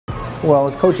Well,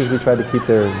 as coaches, we try to keep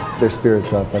their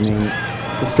spirits up. I mean,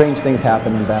 strange things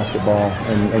happen in basketball,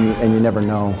 and you never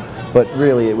know. But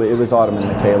really, it was Autumn and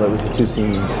Michaela. It was the two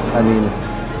seniors. I mean,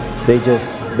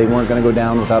 they weren't going to go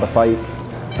down without a fight,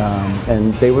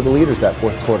 and they were the leaders that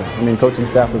fourth quarter. I mean, coaching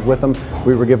staff was with them.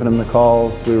 We were giving them the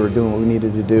calls. We were doing what we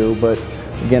needed to do. But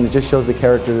again, it just shows the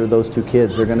character of those two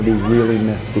kids. They're going to be really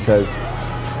missed because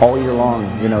all year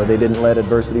long, you know, they didn't let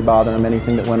adversity bother them,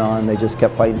 anything that went on. They just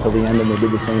kept fighting till the end, and they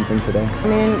did the same thing today. I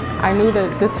mean, I knew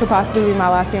that this could possibly be my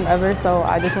last game ever, so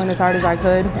I just went as hard as I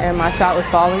could, and my shot was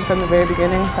falling from the very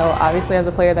beginning, so obviously as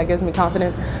a player that gives me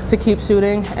confidence to keep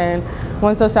shooting, and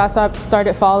once those shots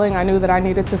started falling, I knew that I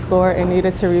needed to score and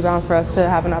needed to rebound for us to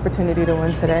have an opportunity to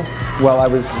win today. Well, I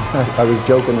was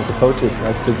joking with the coaches.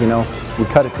 I said, you know, we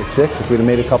cut it to 6. If we'd have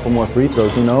made a couple more free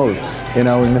throws, who knows? You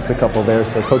know, we missed a couple there,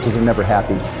 so coaches are never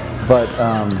happy. But,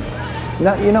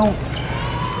 you know,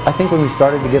 I think when we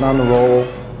started to get on the roll,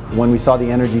 when we saw the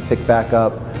energy pick back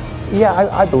up, yeah,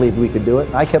 I believed we could do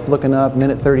it. I kept looking up,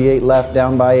 minute 38 left,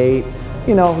 down by 8.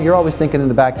 You know, you're always thinking in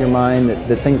the back of your mind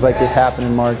that things like this happen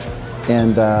in March.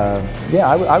 And, yeah,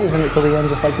 I was in it till the end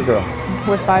just like the girls.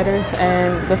 We're fighters,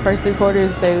 and the first 3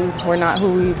 quarters, they were not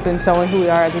who we've been showing who we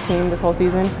are as a team this whole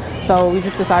season. So we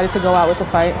just decided to go out with the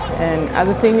fight. And as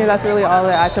a senior, that's really all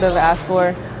that I could have asked for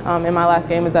in my last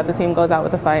game, is that the team goes out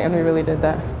with a fight, and we really did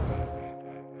that.